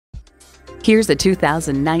Here's a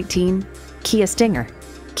 2019 Kia Stinger.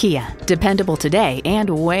 Kia, dependable today and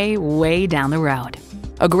way, way down the road.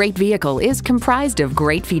 A great vehicle is comprised of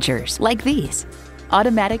great features like these: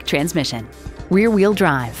 automatic transmission, rear-wheel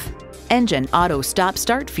drive, engine auto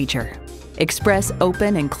stop-start feature, express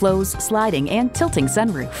open and close sliding and tilting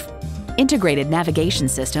sunroof, integrated navigation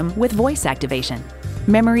system with voice activation,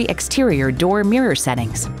 memory exterior door mirror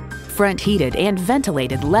settings, front heated and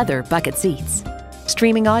ventilated leather bucket seats,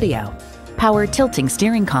 streaming audio, power tilting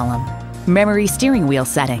steering column, memory steering wheel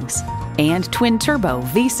settings, and twin-turbo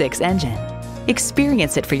V6 engine.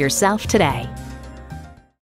 Experience it for yourself today.